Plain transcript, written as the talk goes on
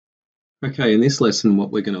Okay, in this lesson,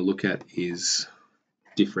 what we're going to look at is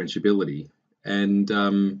differentiability. And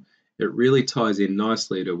it really ties in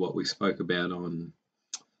nicely to what we spoke about on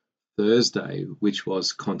Thursday, which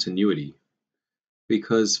was continuity.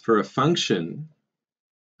 Because for a function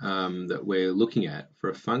that we're looking at,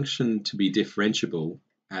 for a function to be differentiable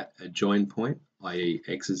at a join point, i.e.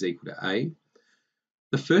 x is equal to a,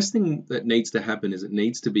 the first thing that needs to happen is it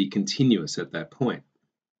needs to be continuous at that point.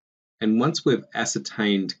 And once we've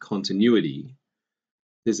ascertained continuity,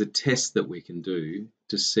 there's a test that we can do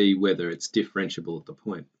to see whether it's differentiable at the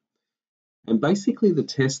point. And basically the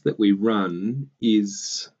test that we run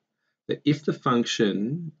is that if the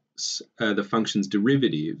function's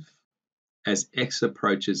derivative as x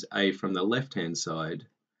approaches a from the left-hand side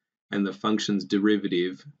and the function's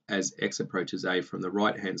derivative as x approaches a from the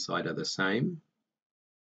right-hand side are the same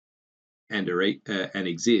and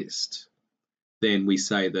exist, then we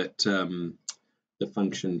say that the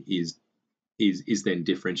function is then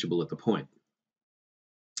differentiable at the point.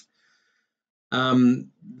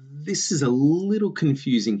 This is a little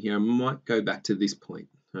confusing here. I might go back to this point,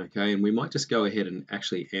 okay? And we might just go ahead and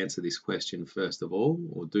actually answer this question first of all,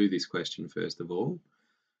 or do this question first of all,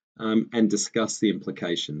 and discuss the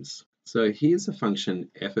implications. So here's a function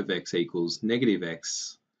f of x equals negative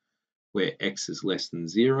x, where x is less than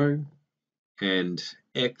 0, and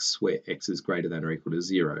x, where x is greater than or equal to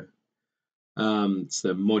 0. It's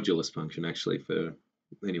the modulus function, actually, for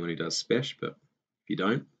anyone who does spec, but if you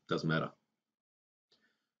don't, it doesn't matter.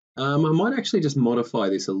 I might actually just modify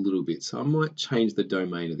this a little bit. So I might change the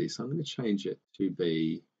domain of this. I'm going to change it to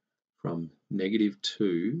be from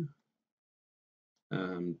 -2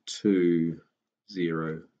 to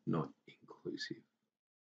 0, not inclusive.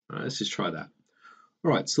 All right, let's just try that.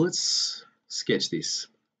 All right, so let's sketch this.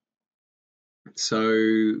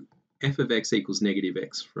 So f of x equals negative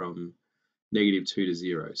x from -2 to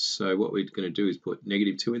 0. So what we're going to do is put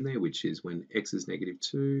 -2 in there, which is when x is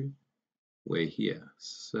 -2. We're here.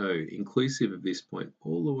 So inclusive of this point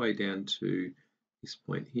all the way down to this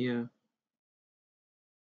point here.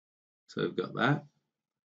 So we've got that.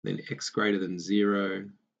 Then x greater than 0,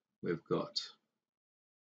 we've got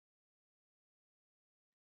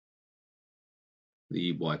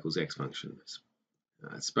the y equals x function. It's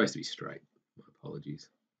supposed to be straight. My apologies.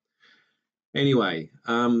 Anyway,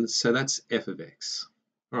 so that's f of x.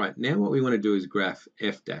 All right, now what we want to do is graph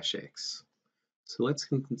f dash x. So let's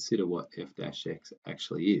consider what f dash x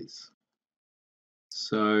actually is.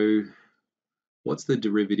 So what's the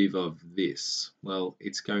derivative of this? Well,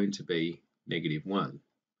 it's going to be -1.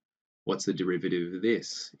 What's the derivative of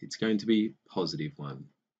this? It's going to be +1.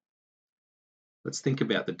 Let's think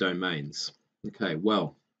about the domains. Okay,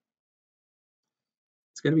 well,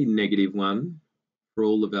 it's going to be -1 for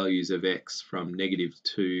all the values of x from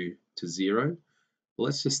 -2 to 0. Well,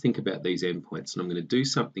 let's just think about these endpoints, and I'm going to do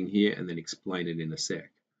something here and then explain it in a sec.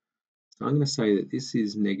 So I'm going to say that this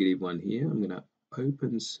is -1 here. I'm going to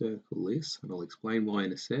open circle this, and I'll explain why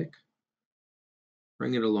in a sec.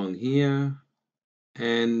 Bring it along here,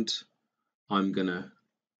 and I'm going to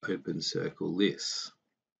open circle this.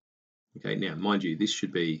 Okay, now mind you, this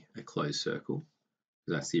should be a closed circle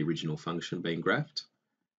because that's the original function being graphed,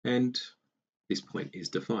 and this point is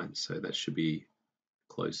defined, so that should be a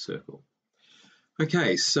closed circle.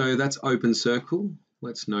 Okay, so that's open circle.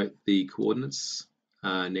 Let's note the coordinates,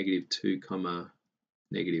 -2,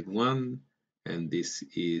 -1, and this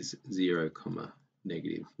is 0,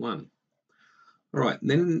 -1. All right,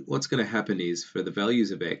 then what's going to happen is for the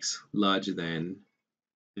values of x larger than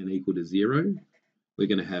and equal to 0, we're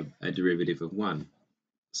going to have a derivative of 1.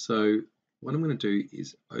 So what I'm going to do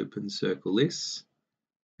is open circle this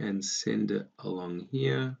and send it along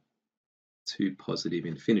here to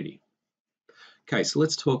 +infinity. Okay, so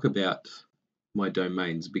let's talk about my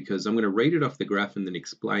domains because I'm going to read it off the graph and then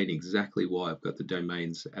explain exactly why I've got the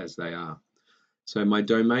domains as they are. So my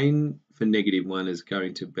domain for -1 is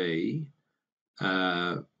going to be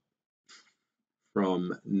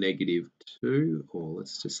from -2, or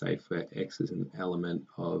let's just say for x is an element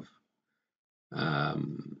of, not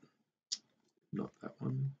that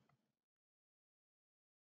one,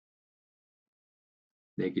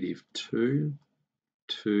 -2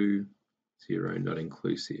 to 0, not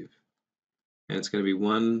inclusive. And it's going to be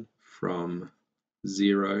 1 from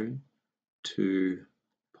 0 to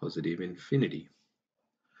 +infinity.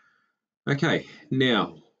 Okay,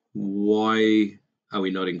 now why are we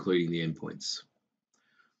not including the endpoints?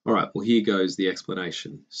 All right, well, here goes the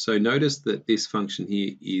explanation. So notice that this function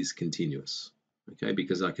here is continuous, okay,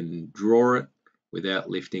 because I can draw it without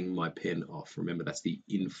lifting my pen off. Remember, that's the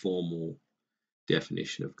informal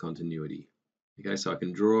definition of continuity. Okay, so I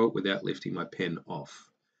can draw it without lifting my pen off.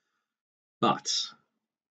 But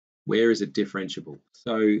where is it differentiable?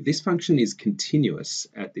 So this function is continuous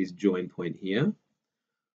at this join point here.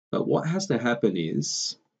 But what has to happen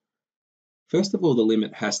is, first of all, the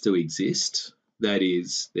limit has to exist. That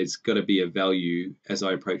is, there's got to be a value as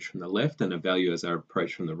I approach from the left and a value as I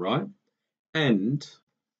approach from the right. And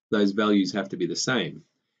those values have to be the same.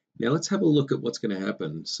 Now let's have a look at what's going to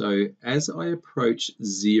happen. So as I approach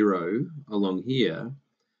 0 along here,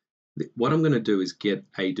 what I'm going to do is get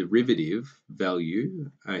a derivative value,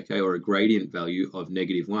 okay, or a gradient value of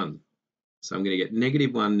 -1. So I'm going to get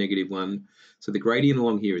 -1, -1. So the gradient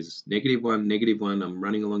along here is -1, -1. I'm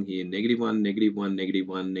running along here, -1, -1,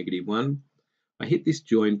 -1, -1. I hit this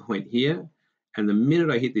join point here, and the minute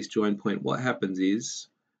I hit this join point, what happens is,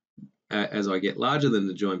 as I get larger than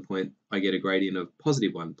the join point, I get a gradient of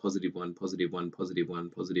 +1, +1, +1, +1,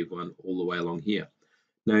 +1, all the way along here.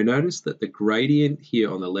 Now notice that the gradient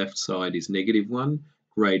here on the left side is -1,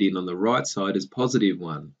 gradient on the right side is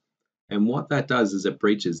 +1. And what that does is it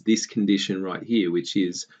breaches this condition right here, which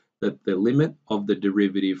is that the limit of the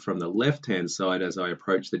derivative from the left-hand side as I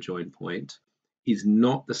approach the join point is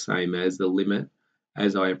not the same as the limit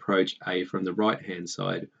as I approach a from the right-hand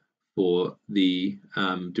side for the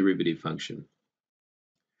derivative function.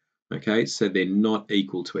 Okay, so they're not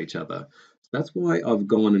equal to each other. So that's why I've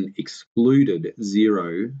gone and excluded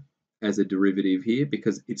 0 as a derivative here,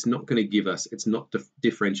 because it's not going to give us, it's not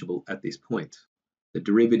differentiable at this point. The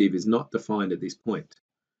derivative is not defined at this point,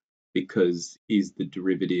 because is the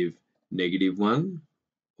derivative -1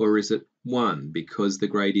 or is it 1? Because the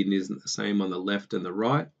gradient isn't the same on the left and the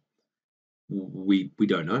right, we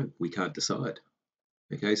don't know, we can't decide.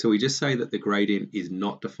 Okay, so we just say that the gradient is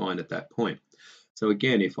not defined at that point. So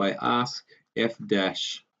again, if I ask f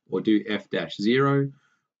dash or do f dash 0,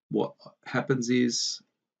 what happens is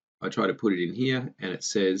I try to put it in here and it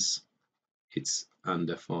says it's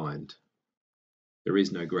undefined. There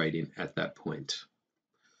is no gradient at that point.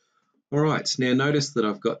 All right, now notice that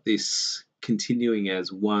I've got this continuing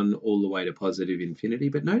as 1 all the way to positive infinity,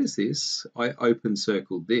 but notice this, I open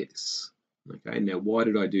circled this. Okay, now why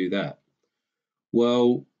did I do that?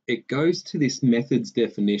 Well, it goes to this method's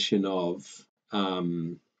definition of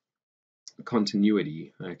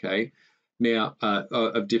continuity, okay? Now,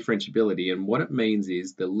 of differentiability, and what it means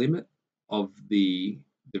is the limit of the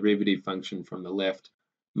derivative function from the left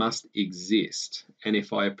must exist. And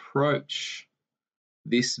if I approach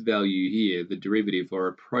this value here, the derivative, or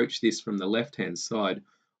approach this from the left-hand side,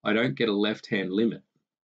 I don't get a left-hand limit,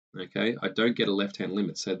 okay? I don't get a left-hand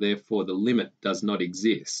limit, so therefore the limit does not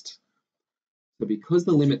exist. So because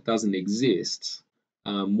the limit doesn't exist,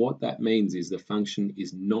 what that means is the function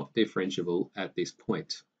is not differentiable at this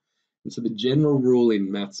point. And so the general rule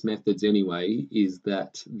in maths methods anyway is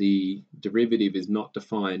that the derivative is not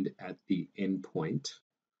defined at the endpoint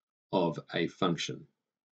of a function,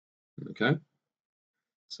 okay?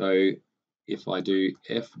 So if I do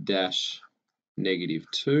f dash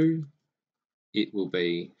 -2, it will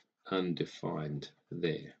be undefined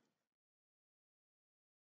there.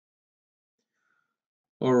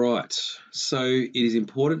 All right, so it is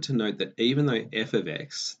important to note that even though f of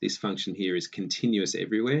x, this function here, is continuous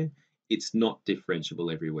everywhere, it's not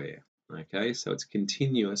differentiable everywhere. Okay, so it's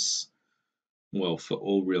continuous, well, for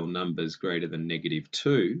all real numbers greater than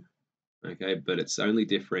 -2, okay, but it's only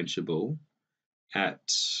differentiable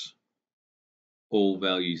at all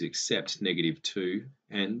values except -2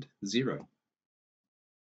 and 0.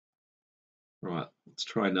 All right, let's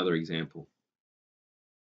try another example.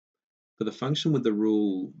 For the function with the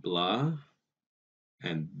rule blah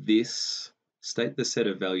and this, state the set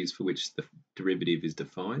of values for which the derivative is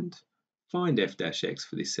defined, find f dash x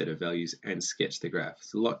for this set of values, and sketch the graph.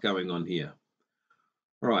 There's a lot going on here.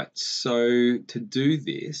 All right, so to do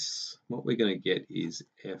this, what we're going to get is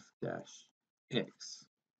f dash x.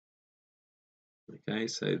 Okay,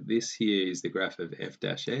 so this here is the graph of f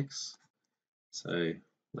dash x. So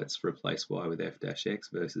let's replace y with f dash x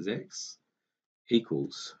versus x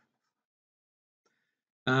equals.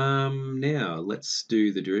 Now let's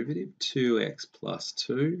do the derivative, 2x plus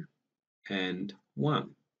 2 and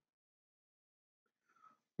 1.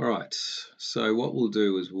 All right, so what we'll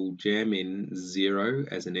do is we'll jam in 0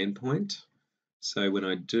 as an endpoint. So when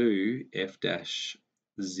I do f dash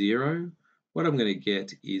 0, what I'm going to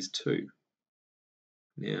get is 2.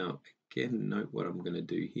 Now, again, note what I'm going to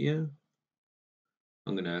do here.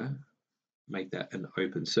 I'm going to make that an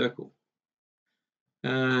open circle.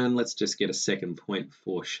 And let's just get a second point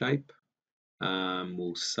for shape.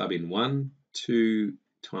 We'll sub in 1. 2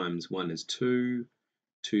 times 1 is 2.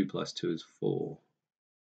 2 plus 2 is 4.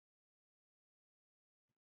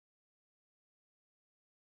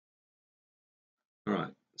 All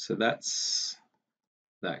right, so that's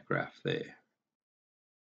that graph there.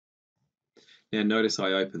 Now notice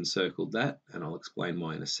I open circled that, and I'll explain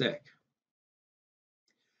why in a sec.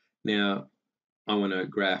 Now I want to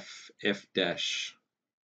graph f dash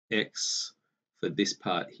x for this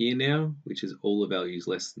part here now, which is all the values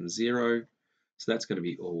less than 0. So that's going to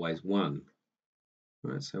be always 1.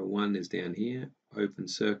 All right, so 1 is down here, open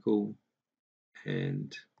circle,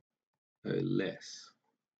 and O less.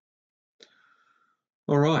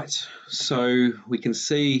 All right, so we can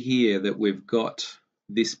see here that we've got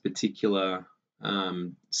this particular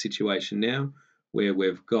situation now where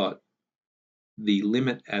we've got the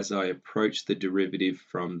limit as I approach the derivative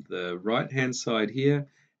from the right-hand side here,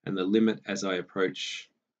 and the limit as I approach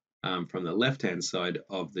from the left-hand side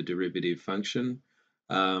of the derivative function.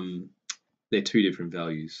 They're two different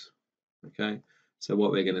values, okay? So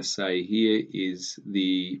what we're going to say here is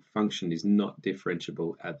the function is not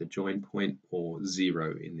differentiable at the join point, or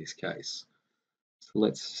 0 in this case. So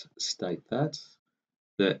let's state that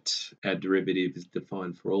our derivative is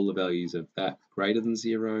defined for all the values of that greater than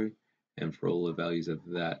 0 and for all the values of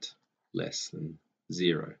that less than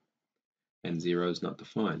 0. And 0 is not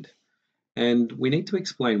defined. And we need to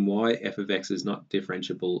explain why f of x is not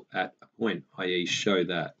differentiable at a point, i.e. show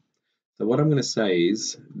that. So what I'm going to say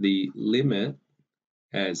is the limit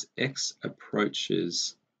as x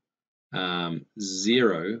approaches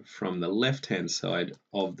 0 from the left-hand side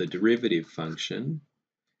of the derivative function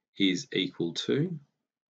is equal to,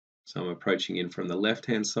 so I'm approaching in from the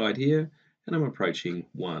left-hand side here, and I'm approaching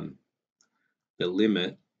 1. The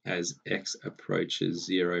limit as x approaches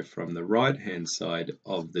 0 from the right-hand side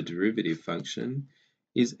of the derivative function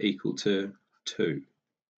is equal to 2.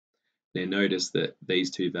 Now notice that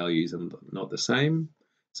these two values are not the same,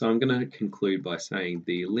 so I'm going to conclude by saying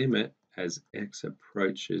the limit as x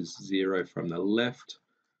approaches 0 from the left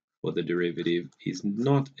for the derivative is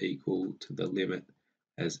not equal to the limit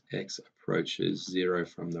as x approaches 0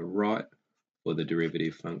 from the right for the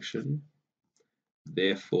derivative function,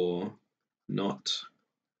 therefore not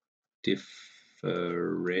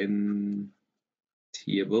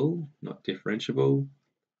differentiable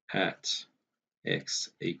at x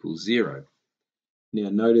equals 0. Now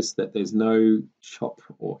notice that there's no chop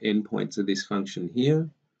or endpoints of this function here,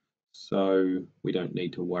 so we don't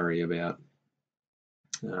need to worry about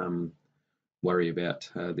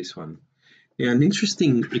this one. Now an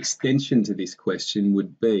interesting extension to this question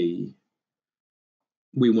would be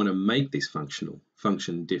we want to make this function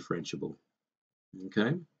differentiable.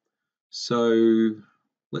 Okay, so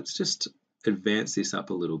let's just advance this up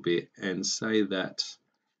a little bit and say that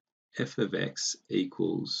f of x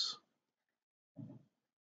equals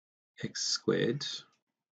x squared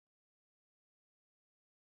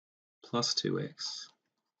plus 2x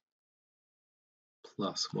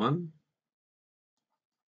plus 1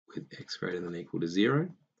 with x greater than or equal to 0.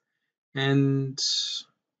 And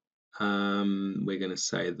we're going to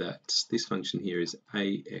say that this function here is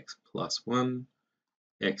ax plus 1,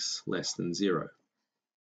 x less than 0.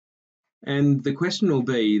 And the question will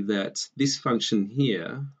be that this function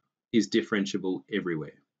here is differentiable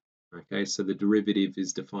everywhere. Okay, so the derivative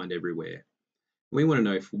is defined everywhere. We want to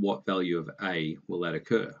know for what value of a will that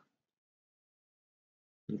occur.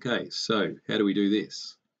 Okay, so how do we do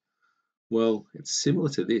this? Well, it's similar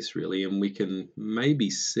to this really, and we can maybe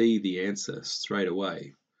see the answer straight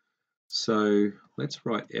away. So let's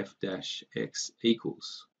write f dash x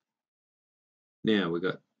equals. Now we've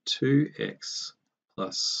got 2x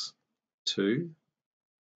plus 2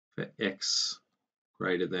 for x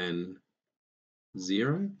greater than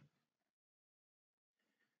 0.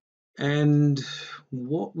 And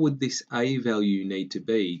what would this a value need to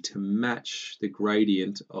be to match the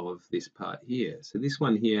gradient of this part here? So this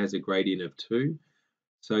one here has a gradient of 2.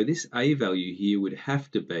 So this a value here would have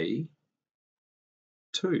to be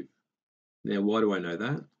 2. Now why do I know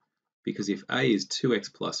that? Because if a is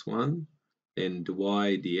 2x plus 1, then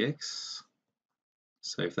dy dx,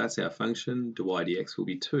 so if that's our function, dy dx will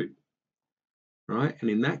be 2. Right? And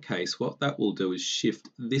in that case, what that will do is shift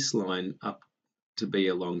this line up to be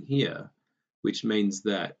along here, which means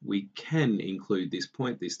that we can include this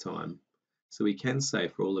point this time. So we can say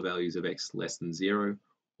for all the values of x less than 0,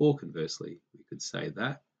 or conversely, we could say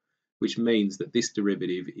that, which means that this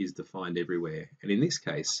derivative is defined everywhere. And in this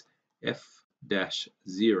case, f dash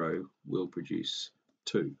 0 will produce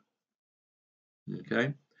 2.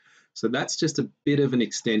 Okay, so that's just a bit of an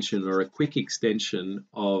extension or a quick extension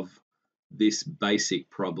of this basic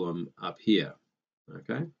problem up here.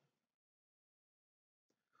 Okay.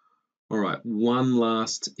 All right, one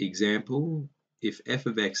last example. If f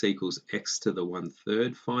of x equals x to the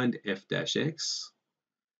 1/3, find f dash x.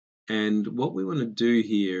 And what we want to do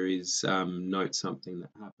here is note something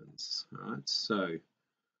that happens. All right, so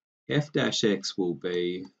f dash x will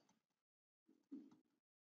be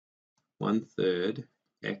 1/3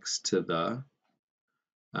 x to the,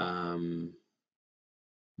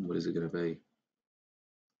 what is it going to be?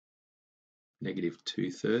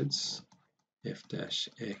 -2/3 f dash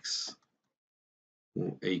x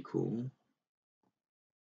will equal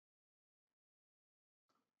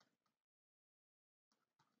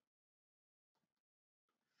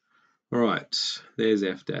all right, there's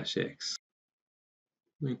f dash x.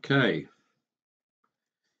 Okay,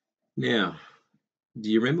 now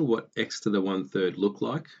do you remember what x to the 1/3 looked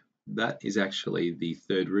like? That is actually the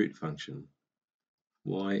third root function.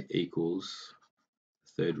 Y equals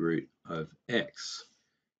third root of x,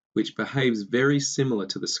 which behaves very similar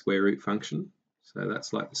to the square root function. So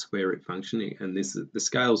that's like the square root function, and this is, the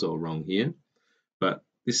scale's all wrong here, but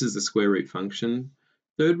this is the square root function.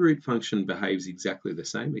 Third root function behaves exactly the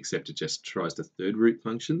same, except it just tries to third root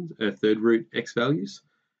x values.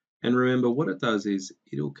 And remember, what it does is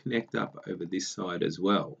it'll connect up over this side as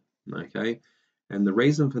well, okay? And the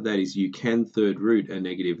reason for that is you can third root a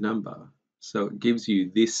negative number. So it gives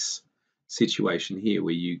you this situation here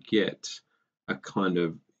where you get a kind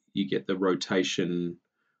of, you get the rotation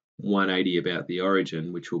 180 about the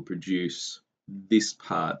origin, which will produce this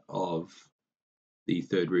part of the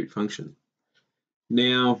third root function.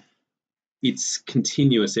 Now, it's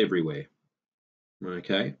continuous everywhere,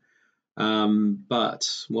 okay?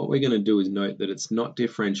 But what we're going to do is note that it's not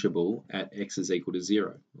differentiable at x is equal to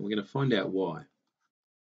 0. We're going to find out why.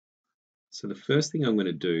 So the first thing I'm going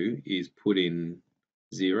to do is put in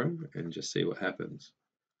 0 and just see what happens.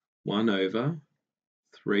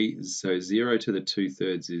 1/3, so 0 to the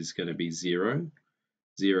 2/3 is going to be 0.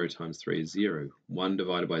 0 times 3 is 0. 1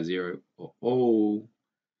 divided by 0, oh,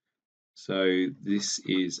 so this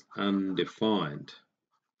is undefined.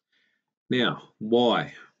 Now,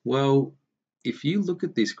 why? Well, if you look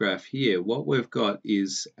at this graph here, what we've got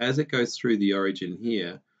is, as it goes through the origin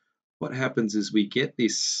here, what happens is we get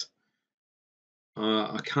this,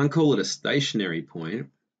 I can't call it a stationary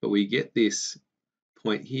point, but we get this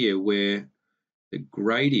point here where the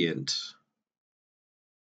gradient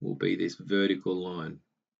will be this vertical line,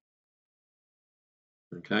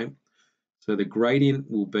 okay? So the gradient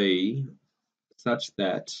will be such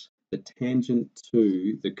that the tangent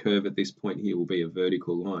to the curve at this point here will be a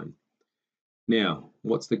vertical line. Now,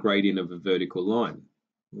 what's the gradient of a vertical line?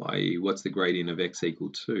 What's the gradient of x equal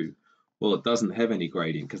to? Well, it doesn't have any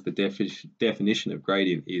gradient because the definition of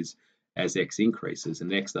gradient is as x increases,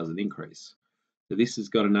 and x doesn't increase. So this has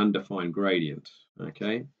got an undefined gradient,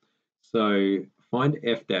 okay? So find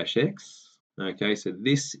f dash x, okay? So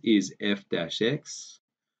this is f dash x,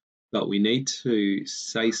 but we need to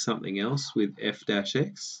say something else with f dash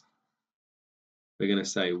x. We're going to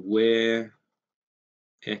say where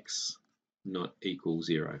x not equal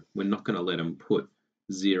 0. We're not going to let them put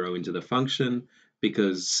 0 into the function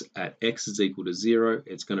because at x is equal to 0,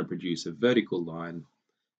 it's going to produce a vertical line,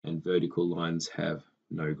 and vertical lines have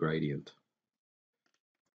no gradient.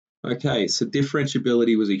 Okay, so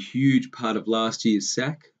differentiability was a huge part of last year's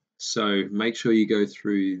SAC. So make sure you go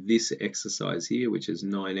through this exercise here, which is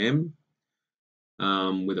 9M,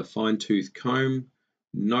 with a fine-tooth comb.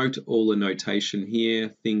 Note all the notation here,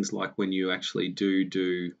 things like when you actually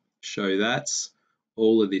do show that's,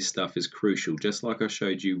 all of this stuff is crucial, just like I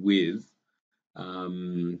showed you with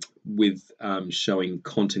showing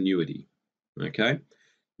continuity, okay?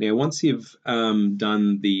 Now, once you've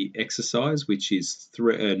done the exercise, which is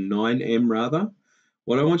 9M rather,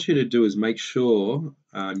 what I want you to do is make sure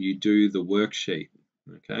you do the worksheet,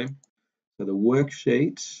 okay? So the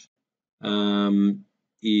worksheet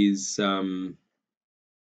is,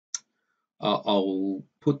 I'll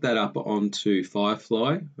put that up onto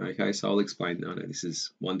Firefly, okay? So I'll explain, I know this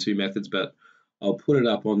is 1-2 methods, but I'll put it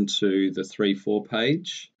up onto the 3-4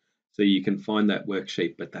 page so you can find that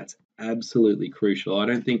worksheet, but that's absolutely crucial. I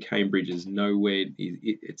don't think Cambridge is nowhere,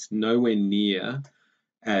 it's nowhere near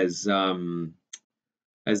as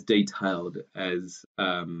detailed as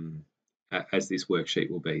this worksheet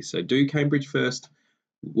will be. So do Cambridge first,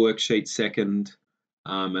 worksheet second,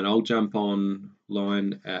 and I'll jump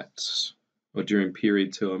online during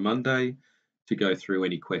period 2 on Monday to go through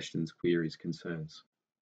any questions, queries, concerns.